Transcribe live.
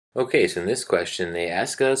Okay, so in this question, they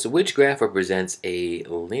ask us which graph represents a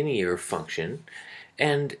linear function,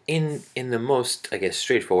 and in the most, I guess,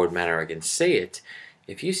 straightforward manner I can say it,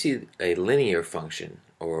 if you see a linear function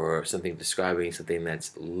or something describing something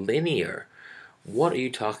that's linear, what are you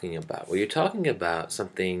talking about? Well, you're talking about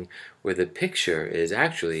something where the picture is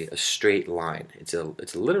actually a straight line. It's a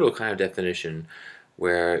literal kind of definition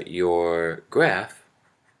where your graph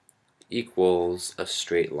equals a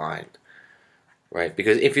straight line. Right?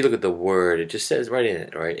 Because if you look at the word, it just says right in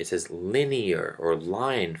it, right? It says linear or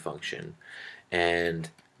line function, and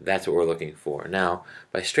that's what we're looking for. Now,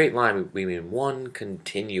 by straight line, we mean one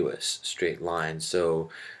continuous straight line, so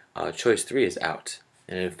choice 3 is out.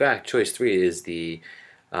 And in fact, choice 3 is the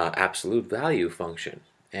absolute value function,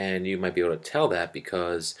 and you might be able to tell that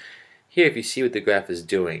because here, if you see what the graph is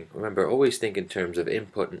doing, remember, always think in terms of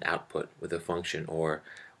input and output with a function, or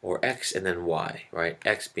x and then y, right?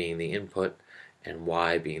 X being the input and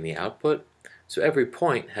y being the output. So every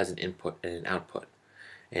point has an input and an output.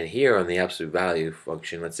 And here on the absolute value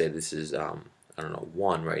function, let's say this is, I don't know,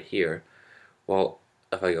 1 right here. Well,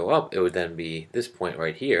 if I go up, it would then be this point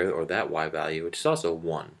right here, or that y value, which is also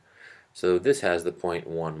 1. So this has the point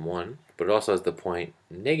 1, 1, but it also has the point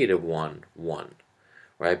negative 1, 1,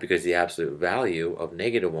 right? Because the absolute value of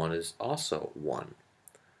negative 1 is also 1.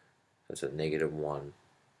 That's a negative 1,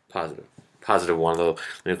 positive 1, though,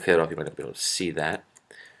 let me clear it off, you might not be able to see that.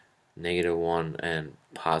 Negative 1 and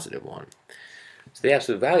positive 1. So the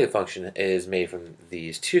absolute value function is made from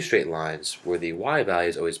these two straight lines where the y value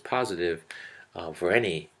is always positive for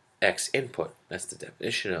any x input. That's the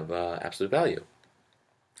definition of absolute value.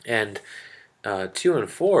 And 2 and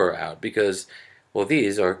 4 are out because, well,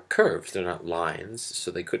 these are curves. They're not lines, so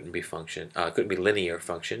they couldn't be couldn't be linear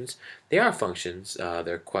functions. They are functions.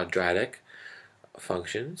 They're quadratic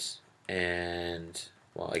functions, and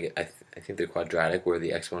well, I think they're quadratic where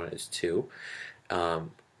the exponent is 2.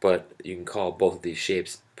 But you can call both of these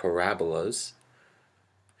shapes parabolas.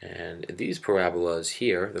 And these parabolas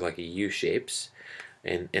here, they're like U shapes.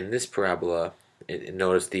 And in this parabola,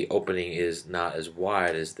 notice the opening is not as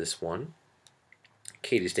wide as this one.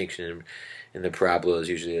 Key distinction in the parabola is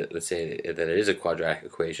usually, let's say that it is a quadratic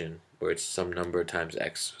equation where it's some number times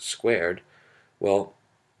x squared. Well,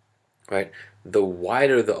 right, the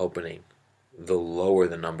wider the opening, the lower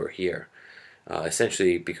the number here.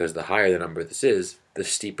 Essentially, because the higher the number this is, the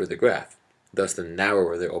steeper the graph. Thus, the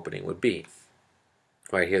narrower the opening would be.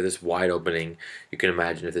 Right here, this wide opening, you can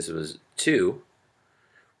imagine if this was 2,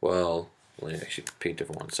 well, let me actually pick a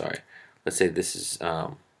different one, sorry. Let's say this is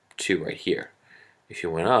 2 right here. If you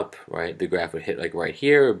went up, right, the graph would hit like right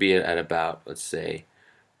here, or be at about, let's say,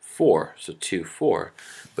 4, so 2, 4.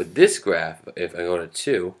 But this graph, if I go to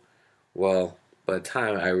 2, well, by the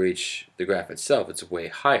time I reach the graph itself, it's way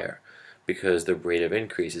higher because the rate of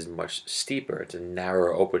increase is much steeper. It's a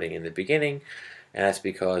narrower opening in the beginning, and that's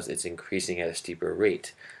because it's increasing at a steeper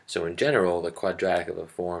rate. So in general, the quadratic of the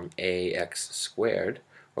form ax squared,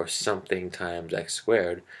 or something times x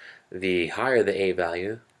squared, the higher the a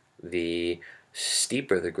value, the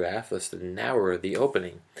steeper the graph, thus the narrower the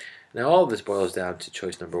opening. Now all of this boils down to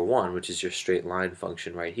choice number 1, which is your straight line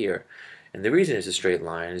function right here. And the reason it's a straight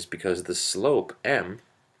line is because the slope, m,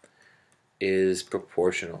 is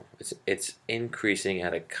proportional. It's increasing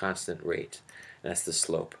at a constant rate. And that's the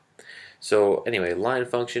slope. So anyway, line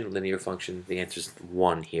function, linear function, the answer is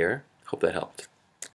 1 here. Hope that helped.